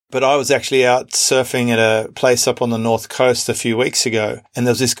but I was actually out surfing at a place up on the North Coast a few weeks ago, and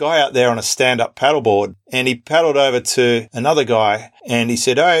there was this guy out there on a stand-up paddleboard, and he paddled over to another guy, and he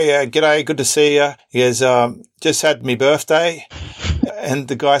said, "Hey, g'day, good to see you." He goes, "Just had me birthday." And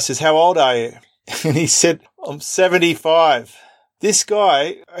the guy says, "How old are you?" And he said, "I'm 75. This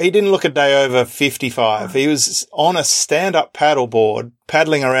guy, he didn't look a day over 55. He was on a stand-up paddleboard,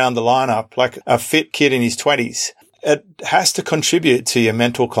 paddling around the lineup like a fit kid in his 20s. It has to contribute to your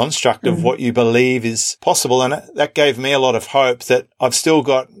mental construct of what you believe is possible. And that gave me a lot of hope that I've still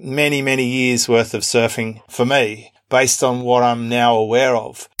got many, many years worth of surfing for me based on what I'm now aware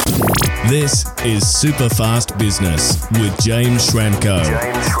of. This is Super Fast Business with James Schramko.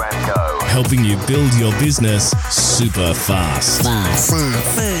 Helping you build your business super fast.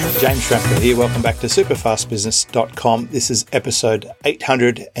 James Schramko here. Welcome back to superfastbusiness.com. This is episode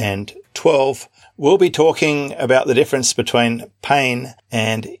 812. We'll be talking about the difference between pain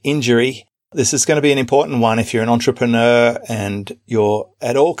and injury. This is going to be an important one if you're an entrepreneur and you're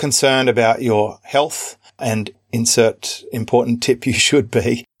at all concerned about your health, and insert important tip you should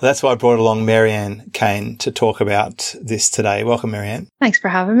be. That's why I brought along Marianne Kane to talk about this today. Welcome, Marianne. Thanks for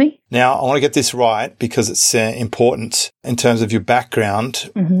having me. Now, I want to get this right because it's important in terms of your background.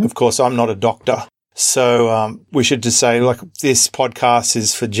 Of course, I'm not a doctor. So we should just say, like, this podcast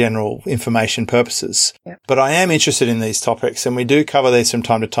is for general information purposes. Yep. But I am interested in these topics, and we do cover these from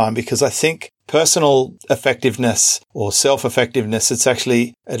time to time because I think personal effectiveness or self-effectiveness, it's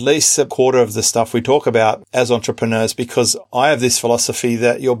actually at least a quarter of the stuff we talk about as entrepreneurs, because I have this philosophy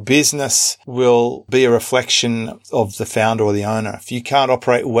that your business will be a reflection of the founder or the owner. If you can't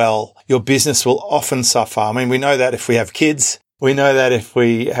operate well, your business will often suffer. I mean, we know that if we have kids. We know that if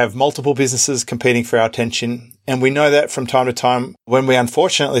we have multiple businesses competing for our attention, and we know that from time to time when we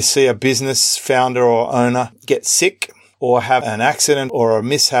unfortunately see a business founder or owner get sick or have an accident or a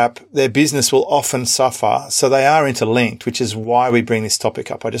mishap, their business will often suffer. So they are interlinked, which is why we bring this topic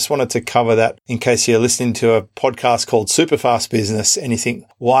up. I just wanted to cover that in case you're listening to a podcast called Superfast Business and you think,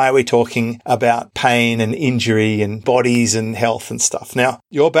 why are we talking about pain and injury and bodies and health and stuff? Now,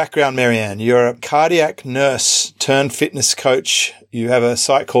 your background, Marianne, you're a cardiac nurse turned fitness coach. You have a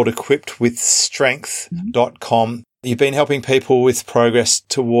site called equippedwithstrength.com. You've been helping people with progress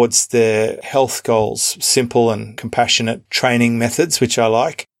towards their health goals, simple and compassionate training methods, which I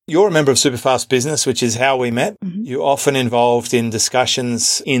like. You're a member of Superfast Business, which is how we met. You're often involved in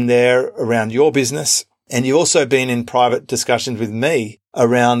discussions in there around your business. And you've also been in private discussions with me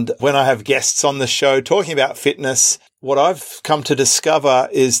around when I have guests on the show talking about fitness. What I've come to discover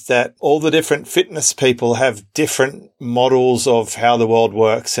is that all the different fitness people have different models of how the world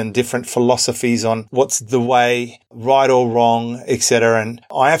works and different philosophies on what's the way, right or wrong, etc. And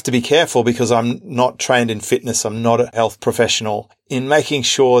I have to be careful because I'm not trained in fitness. I'm not a health professional, in making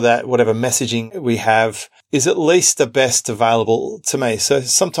sure that whatever messaging we have is at least the best available to me. So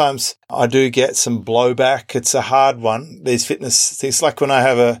sometimes I do get some blowback. It's a hard one. These fitness things, like when I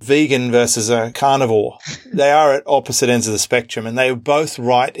have a vegan versus a carnivore, they are at opposite ends of the spectrum and they're both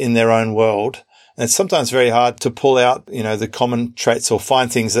right in their own world. And it's sometimes very hard to pull out, the common traits or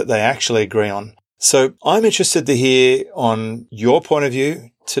find things that they actually agree on. So I'm interested to hear on your point of view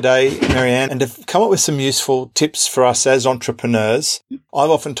today, Marianne, and to come up with some useful tips for us as entrepreneurs. I've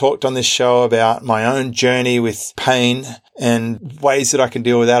often talked on this show about my own journey with pain and ways that I can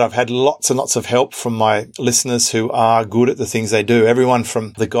deal with that. I've had lots and lots of help from my listeners who are good at the things they do. Everyone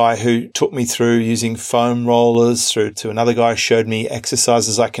from the guy who took me through using foam rollers through to another guy who showed me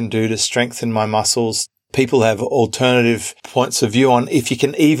exercises I can do to strengthen my muscles. People have alternative points of view on if you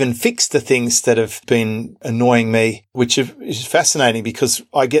can even fix the things that have been annoying me, which is fascinating because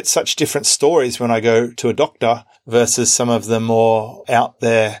I get such different stories when I go to a doctor versus some of the more out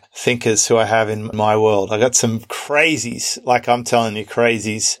there thinkers who I have in my world. I got some crazies, like I'm telling you,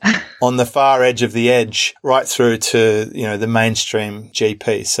 crazies on the far edge of the edge right through to, the mainstream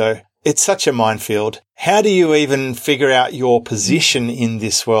GP. So it's such a minefield. How do you even figure out your position in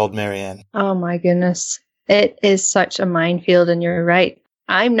this world, Marianne? Oh my goodness. It is such a minefield, and you're right.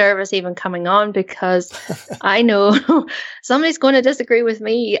 I'm nervous even coming on because I know somebody's going to disagree with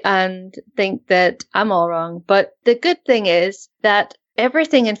me and think that I'm all wrong. But the good thing is that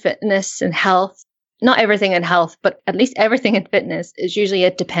everything in fitness and health, not everything in health, but at least everything in fitness is usually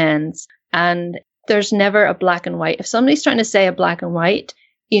it depends. And there's never a black and white. If somebody's trying to say a black and white,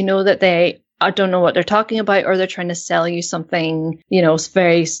 you know that they I don't know what they're talking about, or they're trying to sell you something,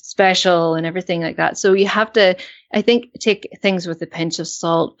 very special and everything like that. So you have to, I think, take things with a pinch of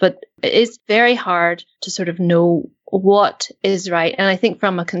salt, but it's very hard to sort of know what is right. And I think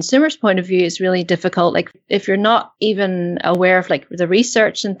from a consumer's point of view, it's really difficult. Like if you're not even aware of like the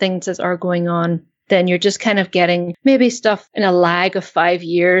research and things that are going on, then you're just kind of getting maybe stuff in a lag of 5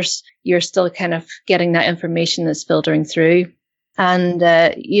 years. You're still kind of getting that information that's filtering through. And,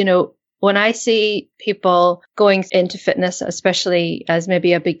 when I see people going into fitness, especially as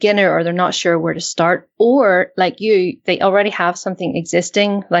maybe a beginner, or they're not sure where to start, or like you, they already have something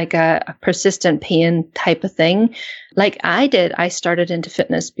existing, like a persistent pain type of thing. Like I did, I started into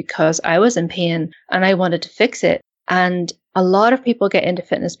fitness because I was in pain and I wanted to fix it. And a lot of people get into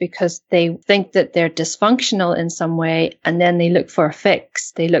fitness because they think that they're dysfunctional in some way, and then they look for a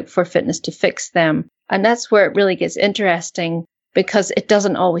fix. They look for fitness to fix them. And that's where it really gets interesting, because it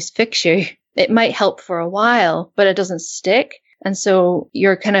doesn't always fix you. It might help for a while, but it doesn't stick. And so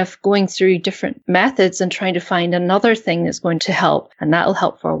you're kind of going through different methods and trying to find another thing that's going to help, and that'll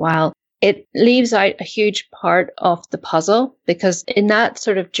help for a while. It leaves out a huge part of the puzzle, because in that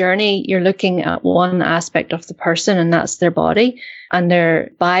sort of journey, you're looking at one aspect of the person, and that's their body and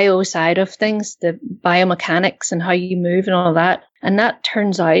their bio side of things, the biomechanics and how you move and all that. And that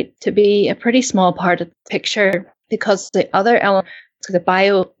turns out to be a pretty small part of the picture, because the other elements, the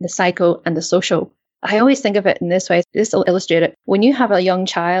bio, the psycho, and the social, I always think of it in this way. This will illustrate it. When you have a young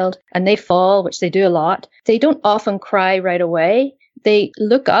child and they fall, which they do a lot, they don't often cry right away. They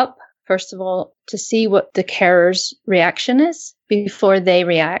look up, first of all, to see what the carer's reaction is before they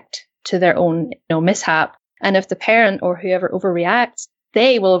react to their own mishap. And if the parent or whoever overreacts,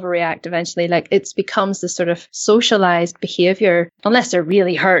 they will overreact eventually. Like it becomes this sort of socialized behavior. Unless they're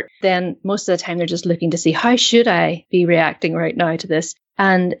really hurt, then most of the time they're just looking to see, how should I be reacting right now to this?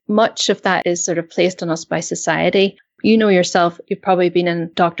 And much of that is sort of placed on us by society. You know yourself, you've probably been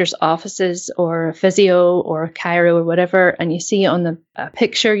in doctor's offices or a physio or a chiro or whatever, and you see on the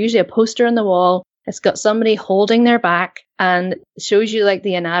picture, usually a poster on the wall, it's got somebody holding their back and shows you like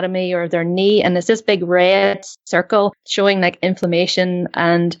the anatomy or their knee. And it's this big red circle showing like inflammation.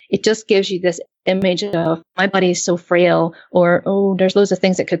 And it just gives you this image of my body is so frail, or, oh, there's loads of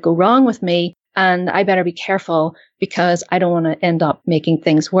things that could go wrong with me, and I better be careful because I don't want to end up making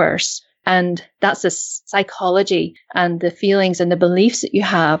things worse. And that's the psychology, and the feelings and the beliefs that you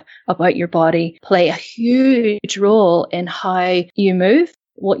have about your body play a huge role in how you move,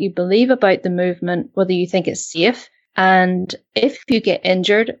 what you believe about the movement, whether you think it's safe. And if you get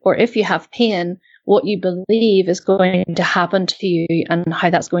injured or if you have pain, what you believe is going to happen to you and how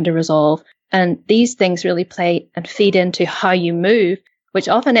that's going to resolve. And these things really play and feed into how you move, which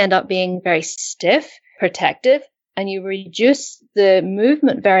often end up being very stiff, protective, and you reduce the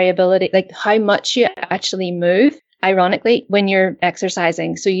movement variability, like how much you actually move, ironically, when you're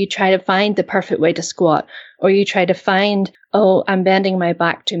exercising. So you try to find the perfect way to squat, or you try to find, oh, I'm bending my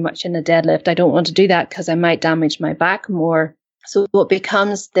back too much in a deadlift. I don't want to do that because I might damage my back more. So it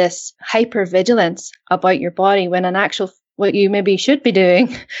becomes this hypervigilance about your body, when in actual what you maybe should be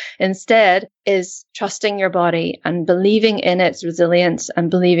doing instead is trusting your body and believing in its resilience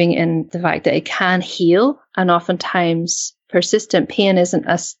and believing in the fact that it can heal. And oftentimes persistent pain isn't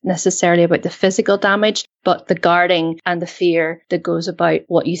necessarily about the physical damage, but the guarding and the fear that goes about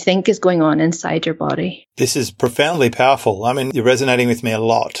what you think is going on inside your body. This is profoundly powerful. I mean, you're resonating with me a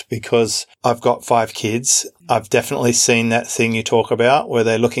lot because I've got 5 kids. I've definitely seen that thing you talk about where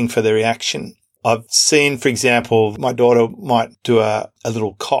they're looking for the reaction. I've seen, for example, my daughter might do a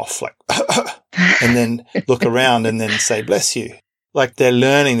little cough, like, and then look around and then say, bless you. Like they're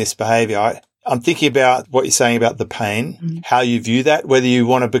learning this behavior. I'm thinking about what you're saying about the pain, how you view that, whether you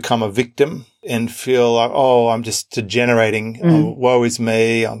want to become a victim and feel like, oh, I'm just degenerating, oh, woe is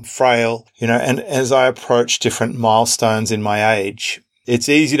me, I'm frail, and as I approach different milestones in my age, it's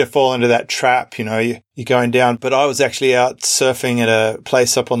easy to fall into that trap, you're going down. But I was actually out surfing at a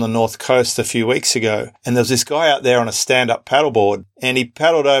place up on the North Coast a few weeks ago, and there was this guy out there on a stand-up paddleboard, and he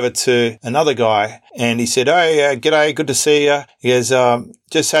paddled over to another guy, and he said, "Hey, g'day, good to see you." He goes,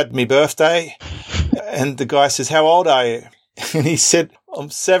 "Just had me birthday." And the guy says, "How old are you?" And he said,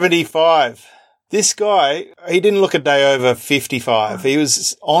 "I'm 75. This guy, he didn't look a day over 55. He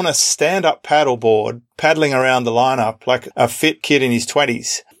was on a stand-up paddleboard, paddling around the lineup like a fit kid in his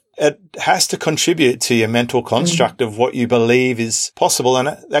 20s. It has to contribute to your mental construct of what you believe is possible.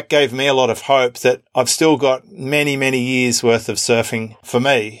 And that gave me a lot of hope that I've still got many, many years worth of surfing for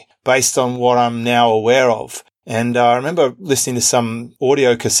me based on what I'm now aware of. And I remember listening to some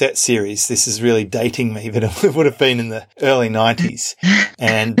audio cassette series. This is really dating me, but it would have been in the early 90s.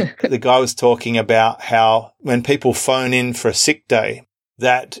 And the guy was talking about how when people phone in for a sick day,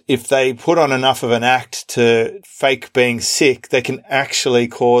 that if they put on enough of an act to fake being sick, they can actually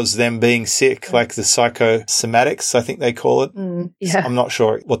cause them being sick, like the psychosomatics, I think they call it. Yeah. I'm not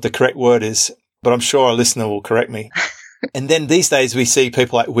sure what the correct word is, but I'm sure a listener will correct me. And then these days we see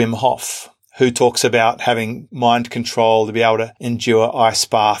people like Wim Hof, who talks about having mind control to be able to endure ice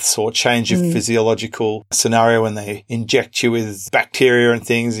baths or change your physiological scenario when they inject you with bacteria and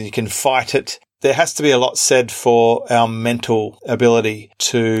things, and you can fight it. There has to be a lot said for our mental ability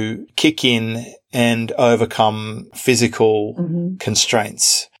to kick in and overcome physical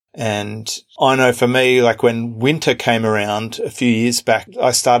constraints. And I know for me, like when winter came around a few years back,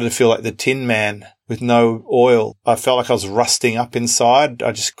 I started to feel like the Tin Man with no oil. I felt like I was rusting up inside.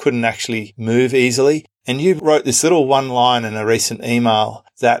 I just couldn't actually move easily. And you wrote this little one line in a recent email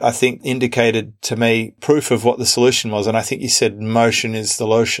that I think indicated to me proof of what the solution was. And I think you said motion is the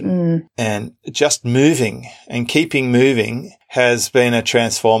lotion. And just moving and keeping moving has been a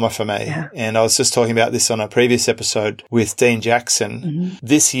transformer for me. Yeah. And I was just talking about this on a previous episode with Dean Jackson.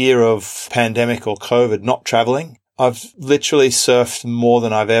 This year of pandemic or COVID, not traveling, I've literally surfed more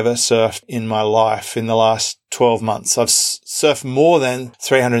than I've ever surfed in my life in the last 12 months. I've surfed more than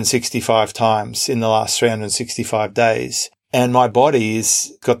 365 times in the last 365 days. And my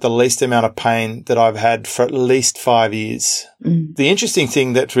body's got the least amount of pain that I've had for at least 5 years. The interesting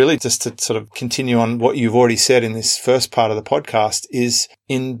thing that really, just to sort of continue on what you've already said in this first part of the podcast, is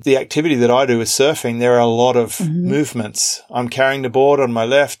in the activity that I do with surfing, there are a lot of movements. I'm carrying the board on my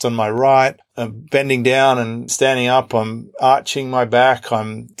left, on my right. I'm bending down and standing up. I'm arching my back.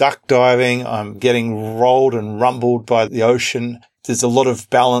 I'm duck diving. I'm getting rolled and rumbled by the ocean. There's a lot of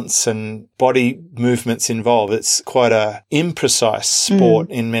balance and body movements involved. It's quite a imprecise sport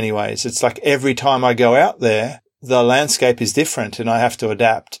in many ways. It's like every time I go out there, the landscape is different and I have to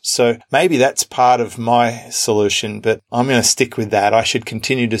adapt. So maybe that's part of my solution, but I'm going to stick with that. I should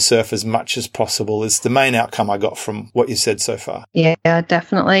continue to surf as much as possible is the main outcome I got from what you said so far. Yeah,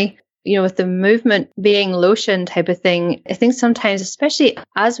 definitely. You know, with the movement being lotion type of thing, I think sometimes, especially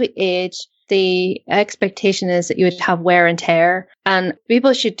as we age, the expectation is that you would have wear and tear, and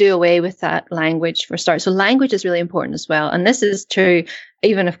people should do away with that language for starters. So language is really important as well. And this is true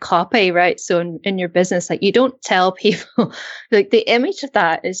even of copy, right? So in your business, like you don't tell people, like the image of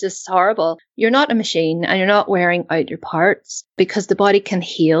that is just horrible. You're not a machine and you're not wearing out your parts because the body can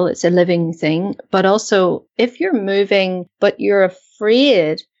heal. It's a living thing. But also if you're moving, but you're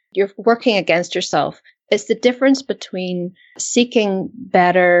afraid, you're working against yourself. It's the difference between seeking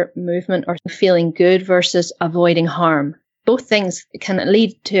better movement or feeling good versus avoiding harm. Both things can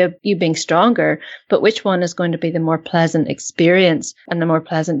lead to you being stronger, but which one is going to be the more pleasant experience and the more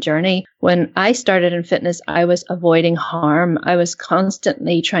pleasant journey? When I started in fitness, I was avoiding harm. I was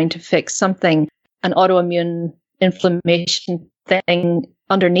constantly trying to fix something, an autoimmune inflammation thing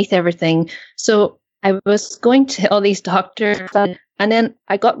underneath everything. So I was going to all these doctors, and then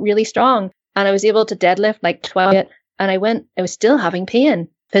I got really strong. And I was able to deadlift like 12, and I was still having pain.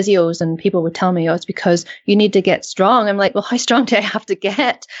 Physios and people would tell me, oh, it's because you need to get strong. I'm like, well, how strong do I have to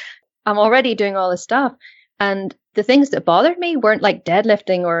get? I'm already doing all this stuff. And the things that bothered me weren't like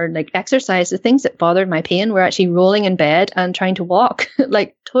deadlifting or like exercise. The things that bothered my pain were actually rolling in bed and trying to walk,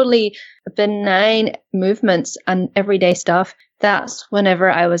 like totally benign movements and everyday stuff. That's whenever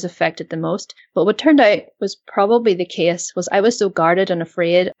I was affected the most. But what turned out was probably the case was I was so guarded and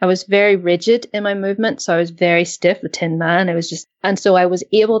afraid. I was very rigid in my movement. So I was very stiff, the Tin Man. And so I was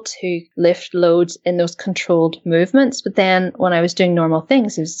able to lift loads in those controlled movements. But then when I was doing normal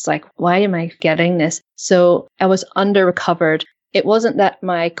things, it was just like, why am I getting this? So I was under recovered. It wasn't that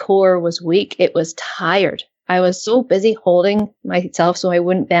my core was weak. It was tired. I was so busy holding myself so I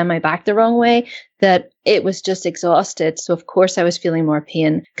wouldn't bend my back the wrong way that it was just exhausted. So of course I was feeling more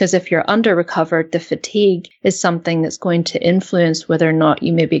pain, because if you're under recovered, the fatigue is something that's going to influence whether or not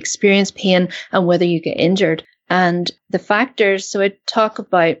you maybe experience pain and whether you get injured. And the factors, so I talk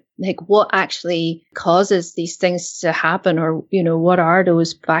about like what actually causes these things to happen, or, you know, what are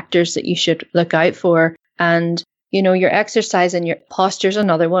those factors that you should look out for. And you know, your exercise and your posture is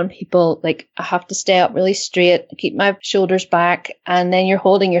another one. People like, I have to stay up really straight, keep my shoulders back, and then you're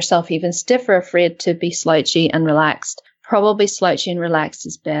holding yourself even stiffer, afraid to be slouchy and relaxed. Probably slouchy and relaxed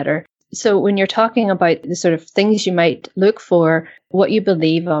is better. So when you're talking about the sort of things you might look for, what you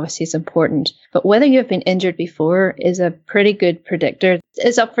believe obviously is important. But whether you've been injured before is a pretty good predictor.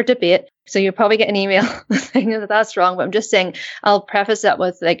 It's up for debate. So you'll probably get an email saying that that's wrong. But I'm just saying, I'll preface that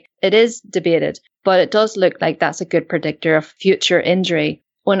with like, it is debated. but it does look like that's a good predictor of future injury.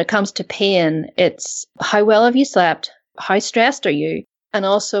 When it comes to pain, it's how well have you slept? How stressed are you? And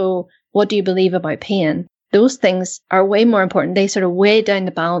also, what do you believe about pain? Those things are way more important. They sort of weigh down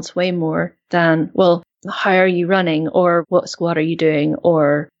the balance way more than, well, how are you running, or what squat are you doing,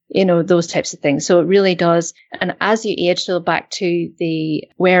 or, those types of things. So it really does. And as you age, so back to the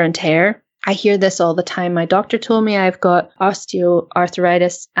wear and tear, I hear this all the time. My doctor told me I've got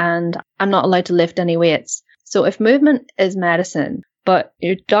osteoarthritis and I'm not allowed to lift any weights. So if movement is medicine, but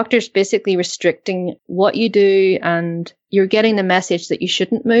your doctor's basically restricting what you do, and you're getting the message that you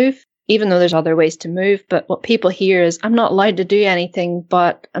shouldn't move, even though there's other ways to move. But what people hear is, I'm not allowed to do anything,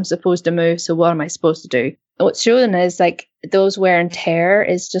 but I'm supposed to move. So what am I supposed to do? What's shown is like those wear and tear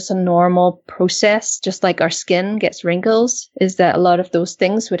is just a normal process, just like our skin gets wrinkles, is that a lot of those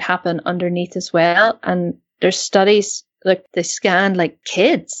things would happen underneath as well. And there's studies, like they scanned like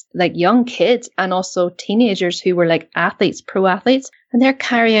kids, like young kids, and also teenagers who were like athletes, pro athletes, and they're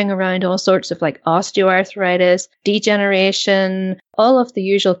carrying around all sorts of like osteoarthritis, degeneration, all of the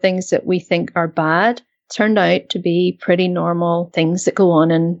usual things that we think are bad turned out to be pretty normal things that go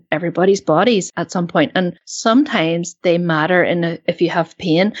on in everybody's bodies at some point. And sometimes they matter if you have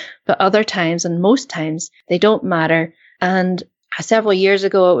pain, but other times, and most times, they don't matter. And several years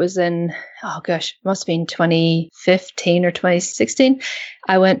ago, it was in, must have been 2015 or 2016.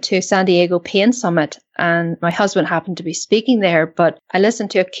 I went to San Diego Pain Summit, and my husband happened to be speaking there, but I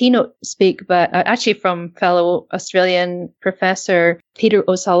listened to a keynote speak, but actually from fellow Australian professor Peter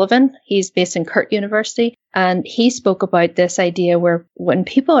O'Sullivan. He's based in Curtin University, and he spoke about this idea where when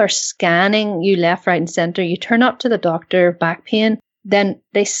people are scanning you left, right, and center, you turn up to the doctor, back pain, then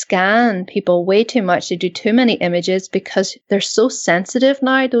they scan people way too much. They do too many images because they're so sensitive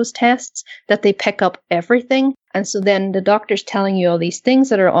now, those tests, that they pick up everything. And so then the doctor's telling you all these things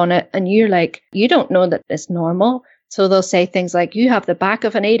that are on it, and you're like, you don't know that it's normal. So they'll say things like, you have the back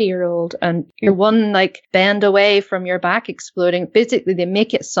of an 80-year-old and you're one like bend away from your back exploding. Basically, they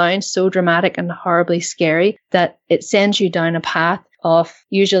make it sound so dramatic and horribly scary that it sends you down a path of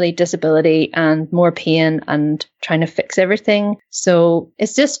usually disability and more pain and trying to fix everything. So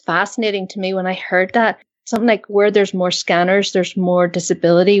it's just fascinating to me when I heard that. Something like where there's more scanners, there's more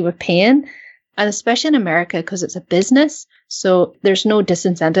disability with pain. And especially in America, because it's a business. So there's no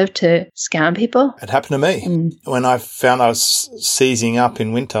disincentive to scan people. It happened to me. When I found I was seizing up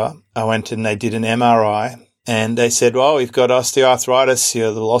in winter, I went and they did an MRI. And they said, well, we've got osteoarthritis, the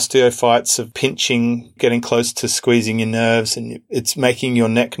little osteophytes of pinching, getting close to squeezing your nerves, and it's making your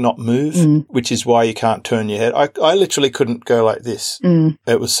neck not move, which is why you can't turn your head. I literally couldn't go like this.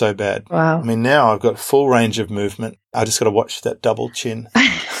 It was so bad. Wow. I mean, now I've got full range of movement. I just got to watch that double chin.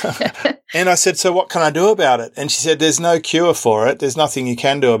 And I said, so what can I do about it? And she said, there's no cure for it. There's nothing you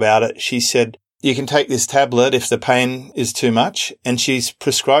can do about it. She said, you can take this tablet if the pain is too much. And she's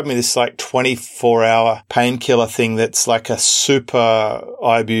prescribed me this like 24-hour painkiller thing that's like a super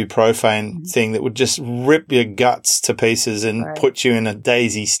ibuprofen thing that would just rip your guts to pieces and put you in a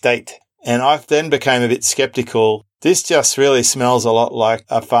daisy state. And I then became a bit skeptical. This just really smells a lot like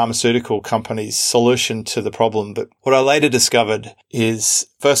a pharmaceutical company's solution to the problem. But what I later discovered is,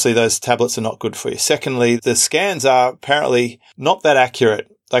 firstly, those tablets are not good for you. Secondly, the scans are apparently not that accurate.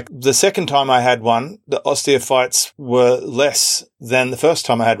 Like the second time I had one, the osteophytes were less than the first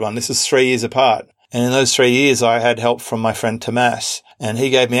time I had one. This is 3 years apart. And in those 3 years, I had help from my friend Tomas, and he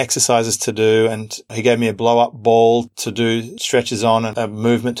gave me exercises to do, and he gave me a blow-up ball to do stretches on and a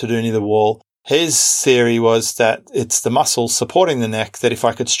movement to do near the wall. His theory was that it's the muscles supporting the neck, that if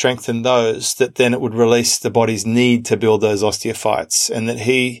I could strengthen those, that then it would release the body's need to build those osteophytes, and that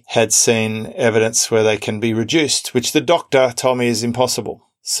he had seen evidence where they can be reduced, which the doctor told me is impossible.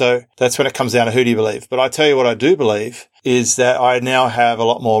 So that's when it comes down to who do you believe. But I tell you what I do believe is that I now have a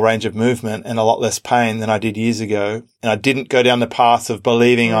lot more range of movement and a lot less pain than I did years ago. And I didn't go down the path of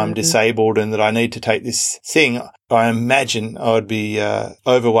believing I'm disabled and that I need to take this thing. I imagine I would be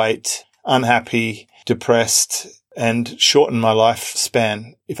overweight, unhappy, depressed, and shorten my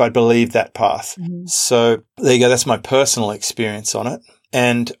lifespan if I believed that path. So there you go. That's my personal experience on it.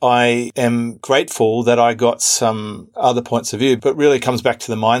 And I am grateful that I got some other points of view, but really comes back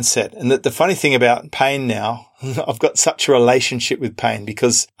to the mindset. And that the funny thing about pain now, I've got such a relationship with pain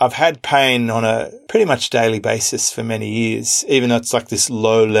because I've had pain on a pretty much daily basis for many years, even though it's like this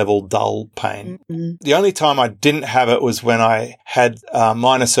low-level, dull pain. Mm-hmm. The only time I didn't have it was when I had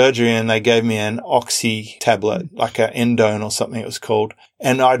minor surgery and they gave me an oxy tablet, like an endone or something it was called.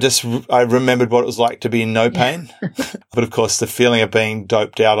 And I remembered what it was like to be in no pain. But of course, the feeling of being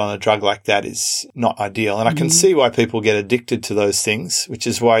doped out on a drug like that is not ideal. And I can see why people get addicted to those things, which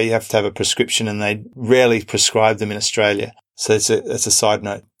is why you have to have a prescription, and they rarely prescribe them in Australia. So that's a side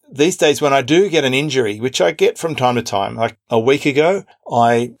note. These days, when I do get an injury, which I get from time to time, like a week ago,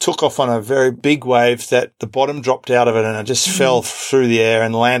 I took off on a very big wave that the bottom dropped out of it and I just fell through the air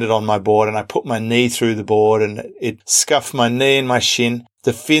and landed on my board, and I put my knee through the board and it scuffed my knee and my shin.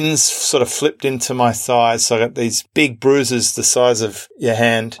 The fins sort of flipped into my thighs, so I got these big bruises the size of your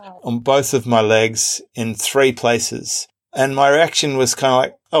hand on both of my legs in 3 places. And my reaction was kind of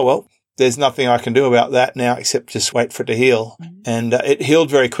like, oh, well, there's nothing I can do about that now except just wait for it to heal. And it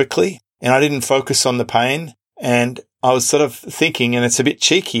healed very quickly, and I didn't focus on the pain. And I was sort of thinking, and it's a bit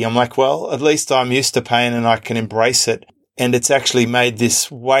cheeky, I'm like, well, at least I'm used to pain and I can embrace it. And it's actually made this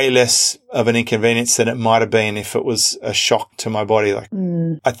way less of an inconvenience than it might have been if it was a shock to my body.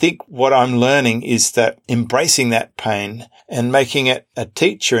 I think what I'm learning is that embracing that pain and making it a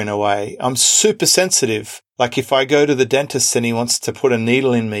teacher in a way, I'm super sensitive. Like if I go to the dentist and he wants to put a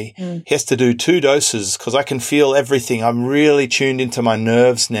needle in me, he has to do 2 doses because I can feel everything. I'm really tuned into my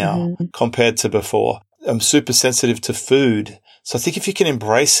nerves now compared to before. I'm super sensitive to food. So I think if you can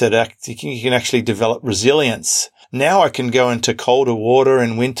embrace it, I think you can actually develop resilience. Now I can go into colder water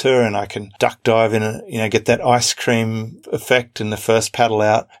in winter and I can duck dive in get that ice cream effect in the first paddle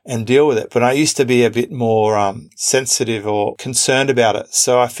out and deal with it. But I used to be a bit more sensitive or concerned about it.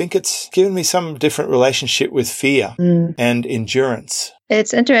 So I think it's given me some different relationship with fear and endurance.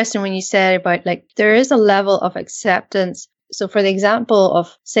 It's interesting when you said about there is a level of acceptance. So for the example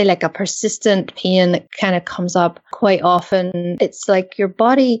of, say, like a persistent pain that kind of comes up quite often, it's like your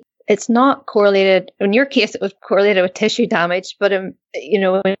body, it's not correlated. In your case, it was correlated with tissue damage. But,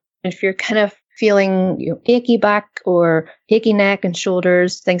 if you're kind of feeling achy back or achy neck and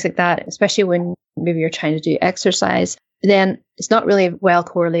shoulders, things like that, especially when maybe you're trying to do exercise, then it's not really well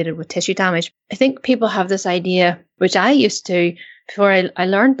correlated with tissue damage. I think people have this idea, which I used to, before I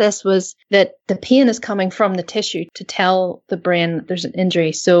learned this, was that the pain is coming from the tissue to tell the brain that there's an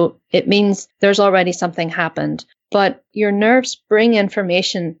injury. So it means there's already something happened. But your nerves bring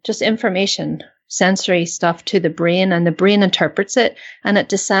information, sensory stuff to the brain, and the brain interprets it, and it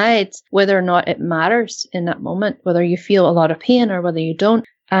decides whether or not it matters in that moment, whether you feel a lot of pain or whether you don't.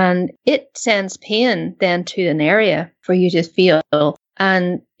 And it sends pain then to an area for you to feel.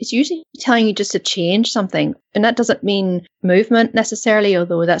 And it's usually telling you just to change something. And that doesn't mean movement necessarily,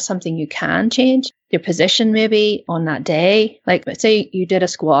 although that's something you can change. Your position maybe on that day. Like, say you did a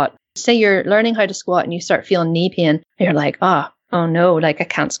squat. Say you're learning how to squat and you start feeling knee pain. And you're like, oh no, I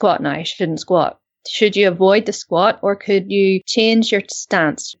can't squat now. I shouldn't squat. Should you avoid the squat, or could you change your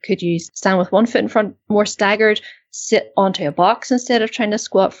stance? Could you stand with one foot in front, more staggered, sit onto a box instead of trying to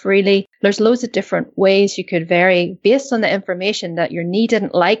squat freely? There's loads of different ways you could vary based on the information that your knee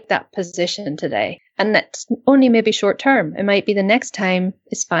didn't like that position today. And that's only maybe short term. It might be the next time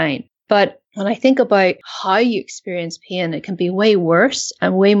is fine. But when I think about how you experience pain, it can be way worse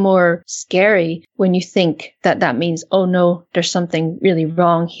and way more scary when you think that means, oh no, there's something really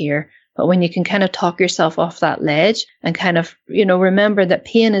wrong here. But when you can kind of talk yourself off that ledge and kind of, remember that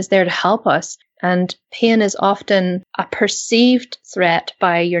pain is there to help us. And pain is often a perceived threat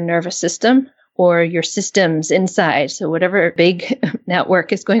by your nervous system or your systems inside. So whatever big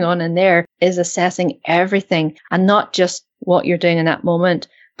network is going on in there is assessing everything, and not just what you're doing in that moment,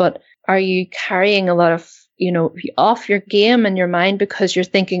 but are you carrying a lot of, off your game in your mind because you're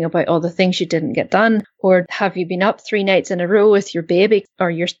thinking about all the things you didn't get done? Or have you been up 3 nights in a row with your baby?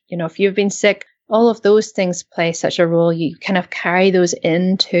 Or if you've been sick, all of those things play such a role. You kind of carry those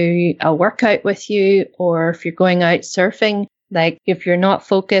into a workout with you, or if you're going out surfing, like if you're not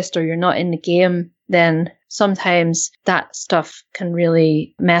focused or you're not in the game, then sometimes that stuff can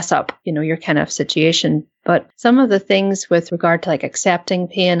really mess up, your kind of situation. But some of the things with regard to accepting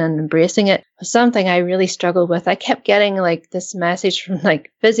pain and embracing it was something I really struggled with. I kept getting this message from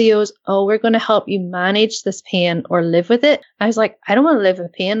physios, oh, we're going to help you manage this pain or live with it. I was like, I don't want to live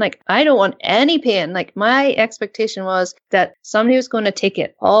with pain. I don't want any pain. My expectation was that somebody was going to take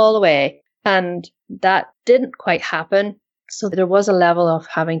it all away. And that didn't quite happen. So there was a level of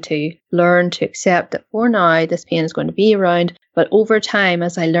having to learn to accept that for now, this pain is going to be around. But over time,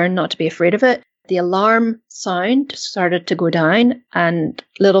 as I learned not to be afraid of it, the alarm sound started to go down and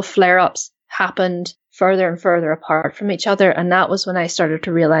little flare-ups happened further and further apart from each other. And that was when I started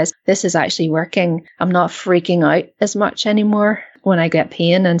to realize this is actually working. I'm not freaking out as much anymore when I get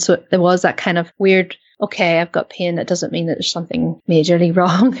pain. And so there was that kind of weird, okay, I've got pain. That doesn't mean that there's something majorly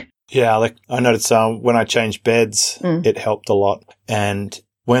wrong. Yeah, like I noticed when I changed beds, it helped a lot. And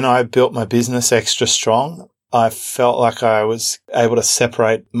when I built my business extra strong, I felt like I was able to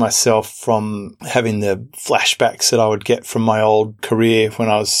separate myself from having the flashbacks that I would get from my old career when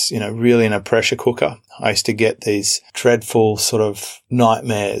I was, really in a pressure cooker. I used to get these dreadful sort of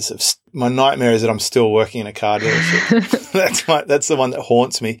nightmares. My nightmare is that I'm still working in a car dealership. That's the one that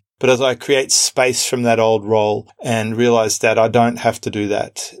haunts me. But as I create space from that old role and realize that I don't have to do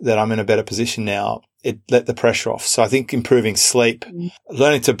that I'm in a better position now, it let the pressure off. So I think improving sleep,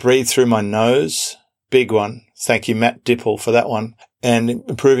 learning to breathe through my nose, big one. Thank you, Matt Dipple, for that one. And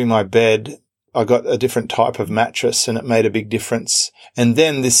improving my bed, I got a different type of mattress and it made a big difference. And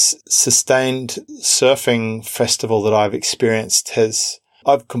then this sustained surfing festival that I've experienced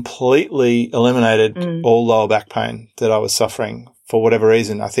I've completely eliminated all lower back pain that I was suffering for whatever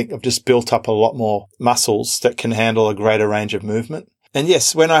reason. I think I've just built up a lot more muscles that can handle a greater range of movement. And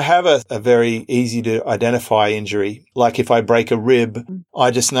yes, when I have a very easy to identify injury, like if I break a rib,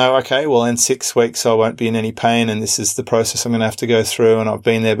 I just know, okay, well, in 6 weeks, I won't be in any pain. And this is the process I'm going to have to go through. And I've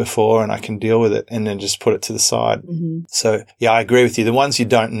been there before and I can deal with it and then just put it to the side. So yeah, I agree with you. The ones you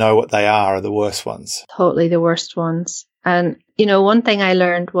don't know what they are the worst ones. Totally the worst ones. And, one thing I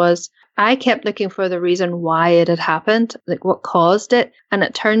learned was I kept looking for the reason why it had happened, like what caused it. And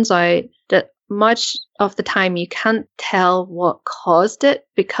it turns out that much of the time you can't tell what caused it,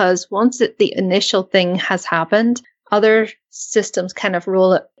 because once the initial thing has happened, other systems kind of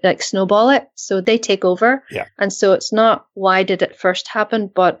roll it, like snowball it. So they take over. Yeah. And so it's not why did it first happen,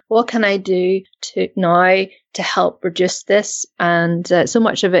 but what can I do now to help reduce this? And so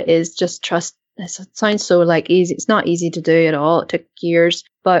much of it is just trust. It sounds so easy. It's not easy to do at all. It took years.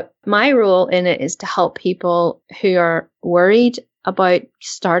 But my role in it is to help people who are worried about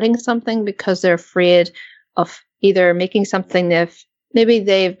starting something because they're afraid of either making something maybe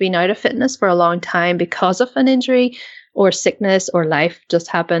they've been out of fitness for a long time because of an injury or sickness or life just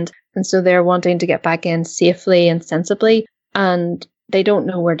happened. And so they're wanting to get back in safely and sensibly, and they don't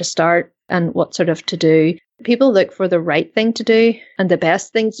know where to start and what sort of to do. People look for the right thing to do and the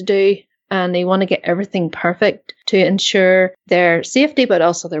best thing to do, and they want to get everything perfect to ensure their safety, but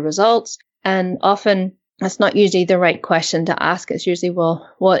also their results. And often that's not usually the right question to ask. It's usually, well,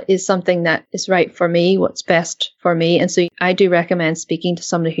 what is something that is right for me? What's best for me? And so I do recommend speaking to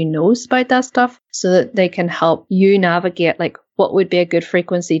somebody who knows about that stuff so that they can help you navigate, what would be a good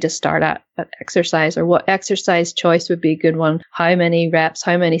frequency to start at exercise, or what exercise choice would be a good one? How many reps,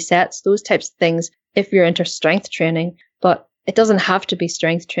 how many sets, those types of things if you're into strength training. But it doesn't have to be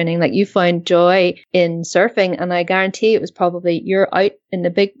strength training. Like, you find joy in surfing, and I guarantee it was probably you're out in the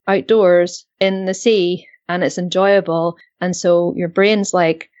big outdoors in the sea and it's enjoyable. And so your brain's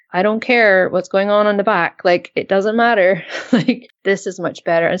like, I don't care what's going on the back. It doesn't matter. This is much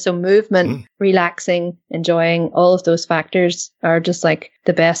better. And so movement, relaxing, enjoying, all of those factors are just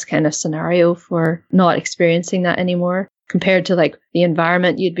the best kind of scenario for not experiencing that anymore, compared to the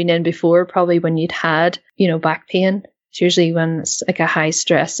environment you'd been in before, probably when you'd had, back pain. It's usually when it's a high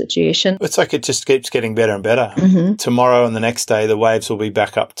stress situation. It's it just keeps getting better and better. Tomorrow and the next day, the waves will be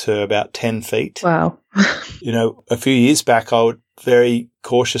back up to about 10 feet. Wow. A few years back, I would very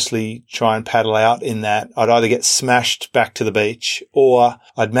cautiously try and paddle out in that. I'd either get smashed back to the beach, or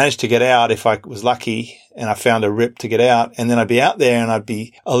I'd manage to get out if I was lucky and I found a rip to get out. And then I'd be out there and I'd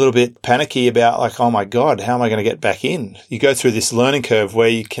be a little bit panicky about oh my God, how am I going to get back in? You go through this learning curve where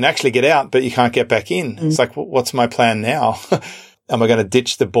you can actually get out, but you can't get back in. It's what's my plan now? Am I going to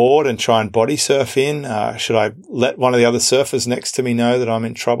ditch the board and try and body surf in? Should I let one of the other surfers next to me know that I'm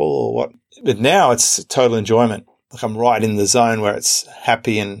in trouble, or what? But now it's total enjoyment. I'm right in the zone where it's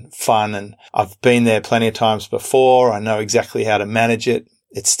happy and fun, and I've been there plenty of times before. I know exactly how to manage it.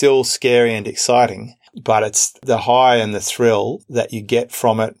 It's still scary and exciting, but it's the high and the thrill that you get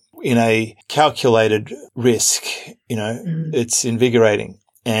from it in a calculated risk. It's invigorating.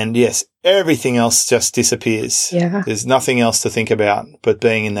 And yes, everything else just disappears. Yeah. There's nothing else to think about but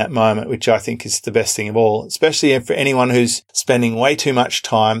being in that moment, which I think is the best thing of all, especially for anyone who's spending way too much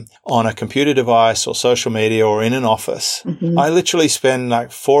time on a computer device or social media or in an office. I literally spend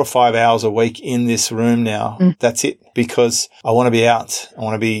 4 or 5 hours a week in this room now. That's it, because I want to be out. I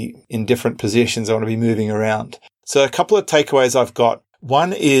want to be in different positions. I want to be moving around. So a couple of takeaways I've got.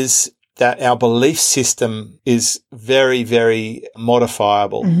 One is that our belief system is very, very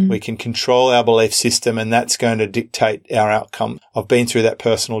modifiable. We can control our belief system, and that's going to dictate our outcome. I've been through that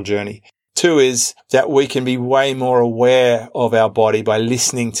personal journey. 2 is that we can be way more aware of our body by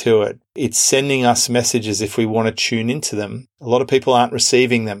listening to it. It's sending us messages if we want to tune into them. A lot of people aren't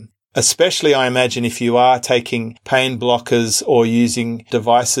receiving them. Especially, I imagine, if you are taking pain blockers or using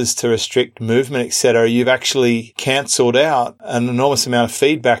devices to restrict movement, etc., you've actually cancelled out an enormous amount of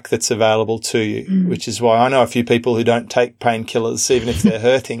feedback that's available to you, which is why I know a few people who don't take painkillers, even if they're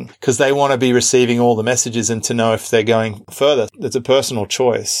hurting, because they want to be receiving all the messages and to know if they're going further. It's a personal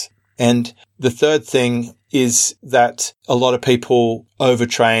choice. And the third thing is that a lot of people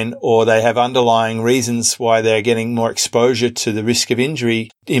overtrain, or they have underlying reasons why they're getting more exposure to the risk of injury,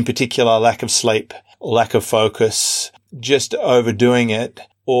 in particular lack of sleep, lack of focus, just overdoing it,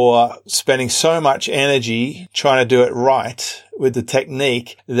 or spending so much energy trying to do it right with the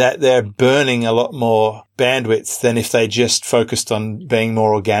technique that they're burning a lot more bandwidth than if they just focused on being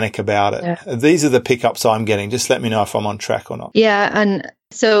more organic about it. Yeah. These are the pickups I'm getting. Just let me know if I'm on track or not. Yeah. And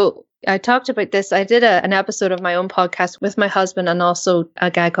so I talked about this. I did an episode of my own podcast with my husband and also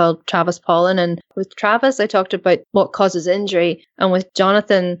a guy called Travis Paulin. And with Travis, I talked about what causes injury. And with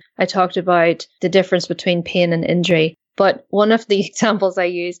Jonathan, I talked about the difference between pain and injury. But one of the examples I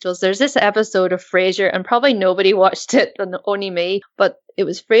used was there's this episode of Frasier, and probably nobody watched it, and only me, but it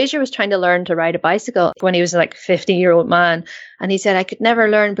was Frasier was trying to learn to ride a bicycle when he was like a 50-year-old man. And he said, I could never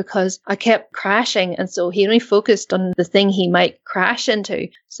learn because I kept crashing. And so he only focused on the thing he might crash into.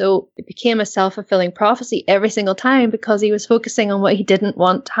 So it became a self-fulfilling prophecy every single time because he was focusing on what he didn't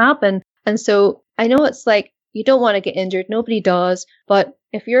want to happen. And so I know it's like, you don't want to get injured. Nobody does. But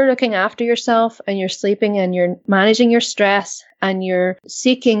if you're looking after yourself and you're sleeping and you're managing your stress and you're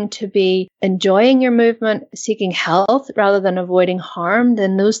seeking to be enjoying your movement, seeking health rather than avoiding harm,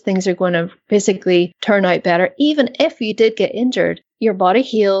 then those things are going to basically turn out better. Even if you did get injured, your body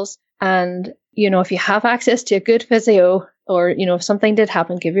heals. And, if you have access to a good physio or, if something did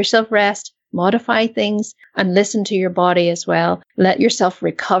happen, give yourself rest. Modify things and listen to your body as well. Let yourself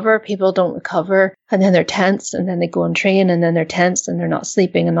recover. People don't recover and then they're tense and then they go and train and then they're tense and they're not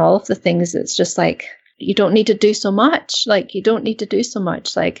sleeping and all of the things. It's just like, you don't need to do so much. Like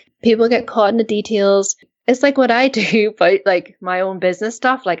people get caught in the details. It's like what I do, but like my own business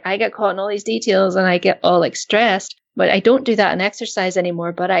stuff. Like I get caught in all these details and I get all like stressed. But I don't do that in exercise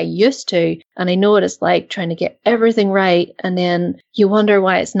anymore, but I used to. And I know what it's like trying to get everything right. And then you wonder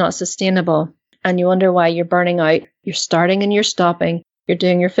why it's not sustainable. And you wonder why you're burning out. You're starting and you're stopping. You're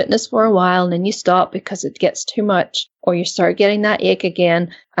doing your fitness for a while and then you stop because it gets too much. Or you start getting that ache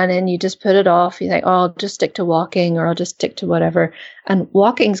again and then you just put it off. You think, oh, I'll just stick to walking or I'll just stick to whatever. And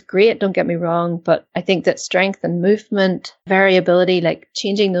walking's great, don't get me wrong. But I think that strength and movement, variability, like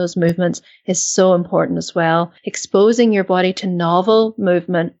changing those movements is so important as well. Exposing your body to novel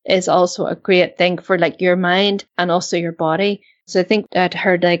movement is also a great thing for like your mind and also your body. So I think I'd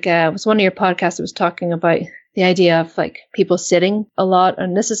heard it was one of your podcasts that was talking about the idea of like people sitting a lot.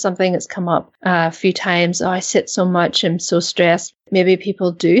 And this is something that's come up a few times. Oh, I sit so much. I'm so stressed. Maybe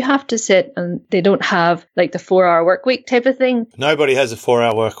people do have to sit and they don't have like the 4-hour work week type of thing. Nobody has a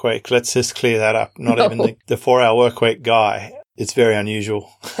 4-hour work week. Let's just clear that up. Not even the 4-hour work week guy. It's very unusual.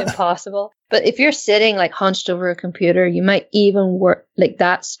 Impossible. But if you're sitting like hunched over a computer, you might even work like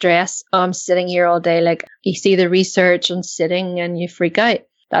that stress. Oh, I'm sitting here all day. Like you see the research on sitting and you freak out.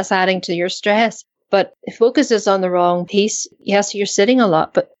 That's adding to your stress. But it focuses on the wrong piece. Yes, you're sitting a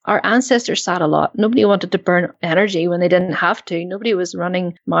lot, but our ancestors sat a lot. Nobody wanted to burn energy when they didn't have to. Nobody was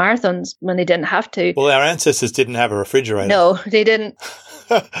running marathons when they didn't have to. Well, our ancestors didn't have a refrigerator. No, they didn't.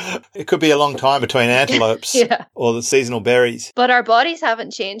 It could be a long time between antelopes or the seasonal berries. But our bodies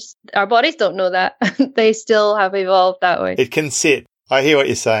haven't changed. Our bodies don't know that. They still have evolved that way. It can sit. I hear what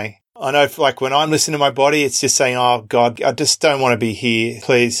you're saying. I know, like when I'm listening to my body, it's just saying, oh God, I just don't want to be here,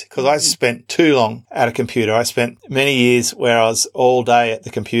 please. Because I spent too long at a computer. I spent many years where I was all day at the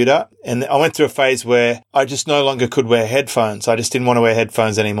computer. And I went through a phase where I just no longer could wear headphones. I just didn't want to wear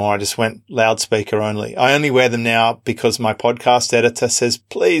headphones anymore. I just went loudspeaker only. I only wear them now because my podcast editor says,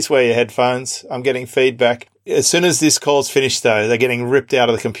 please wear your headphones. I'm getting feedback. As soon as this call's finished, though, they're getting ripped out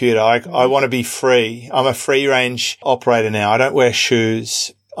of the computer. I want to be free. I'm a free range operator now. I don't wear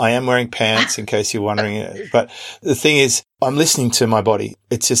shoes. I am wearing pants in case you're wondering. But the thing is, I'm listening to my body.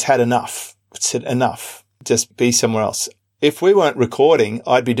 It's just had enough. It said enough. Just be somewhere else. If we weren't recording,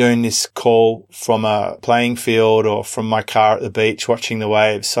 I'd be doing this call from a playing field or from my car at the beach watching the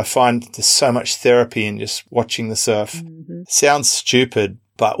waves. I find there's so much therapy in just watching the surf. Mm-hmm. Sounds stupid,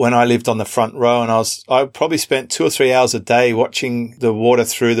 but when I lived on the front row and I probably spent 2 or 3 hours a day watching the water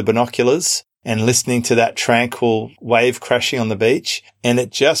through the binoculars and listening to that tranquil wave crashing on the beach. And it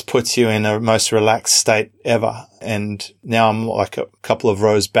just puts you in a most relaxed state ever. And now I'm like a couple of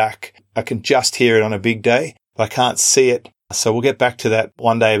rows back I can just hear it on a big day, but I can't see it. So we'll get back to that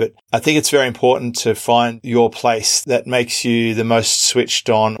one day. But I think it's very important to find your place that makes you the most switched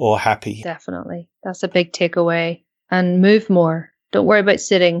on or happy. Definitely. That's a big takeaway. And move more. Don't worry about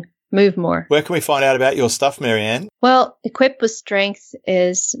sitting. Move more. Where can we find out about your stuff, Marianne? Well, Equipped with Strength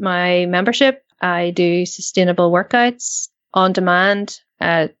is my membership. I do sustainable workouts on demand,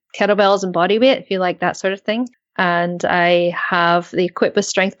 kettlebells and body weight, if you like that sort of thing. And I have the Equipped with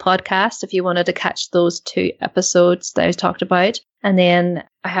Strength podcast if you wanted to catch those 2 episodes that I talked about. And then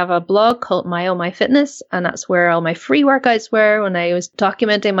I have a blog called My Fitness, and that's where all my free workouts were when I was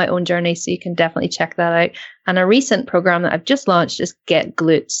documenting my own journey. So you can definitely check that out. And a recent program that I've just launched is Get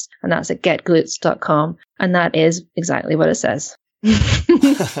Glutes, and that's at getglutes.com. And that is exactly what it says.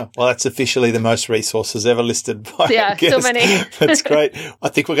 Well, that's officially the most resources ever listed by a guest. So many. That's great. I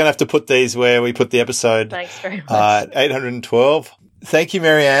think we're going to have to put these where we put the episode. Thanks very much. 812. Thank you,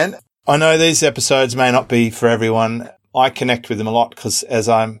 Marianne. I know these episodes may not be for everyone. I connect with them a lot because as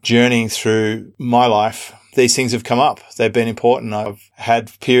I'm journeying through my life, these things have come up. They've been important. I've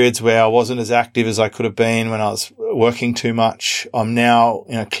had periods where I wasn't as active as I could have been when I was working too much. I'm now,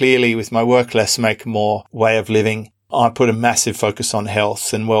 clearly with my work less, make more way of living. I put a massive focus on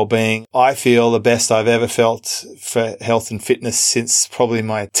health and well-being. I feel the best I've ever felt for health and fitness since probably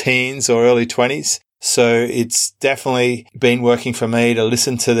my teens or early 20s. So it's definitely been working for me to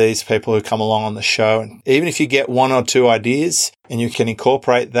listen to these people who come along on the show. And even if you get 1 or 2 ideas and you can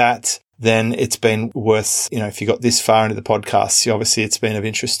incorporate that, then it's been worth, if you got this far into the podcast, obviously it's been of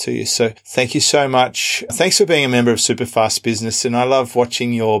interest to you. So thank you so much. Thanks for being a member of Superfast Business. And I love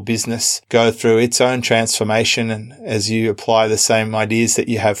watching your business go through its own transformation. And as you apply the same ideas that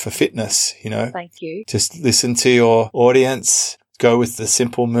you have for fitness, Thank you. Just listen to your audience, go with the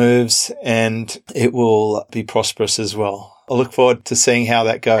simple moves, and it will be prosperous as well. I look forward to seeing how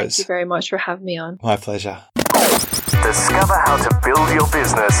that goes. Thank you very much for having me on. My pleasure. Discover how to build your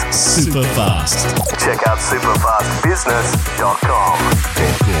business super fast. Check out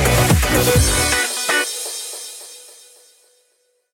superfastbusiness.com.